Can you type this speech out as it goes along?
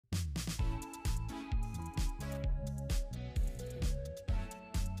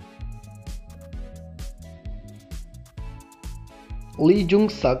Lee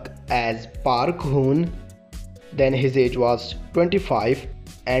Jung-suk as Park Hoon. Then his age was 25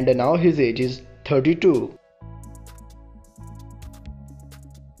 and now his age is 32.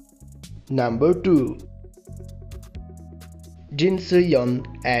 Number 2. Jin Se-yeon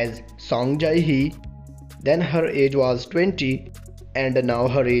as Song Jae-hee. Then her age was 20 and now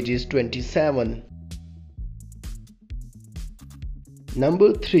her age is 27.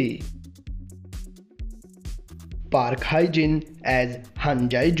 Number 3. Park Hae-jin as Han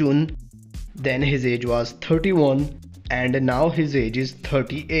Jae-jun. Then his age was 31 and now his age is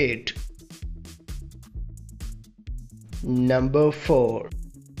 38. Number 4.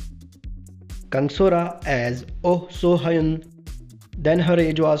 Kang So-ra as Oh So-hyun. Then her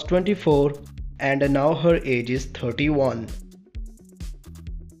age was 24 and now her age is 31.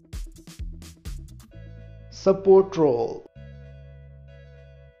 Support role.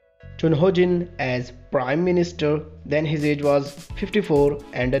 Chun Ho-jin as Prime Minister. Then his age was 54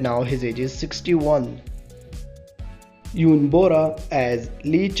 and now his age is 61. Yoon Bora as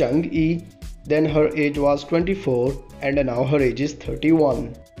Lee Chung-yi. Then her age was 24 and now her age is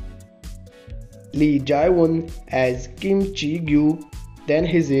 31. Lee Jae-won as Kim Chi-gyu. Then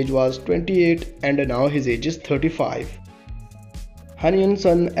his age was 28 and now his age is 35. Han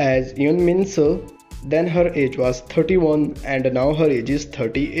Yun-sun as Yoon Min-seo. Then her age was 31 and now her age is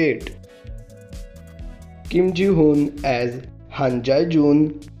 38. Kim Ji-hoon as Han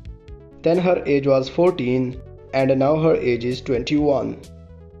Jae-jun. Then her age was 14 and now her age is 21.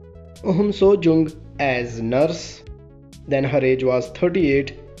 Eun So-jung as Nurse. Then her age was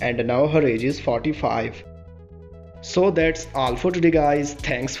 38 and now her age is 45. So that's all for today guys.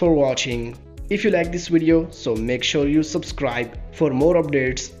 Thanks for watching. If you like this video, so make sure you subscribe for more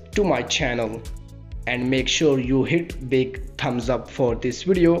updates to my channel. And make sure you hit big thumbs up for this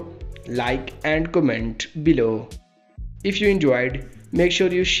video, like and comment below. If you enjoyed, make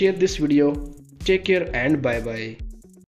sure you share this video. Take care and bye bye.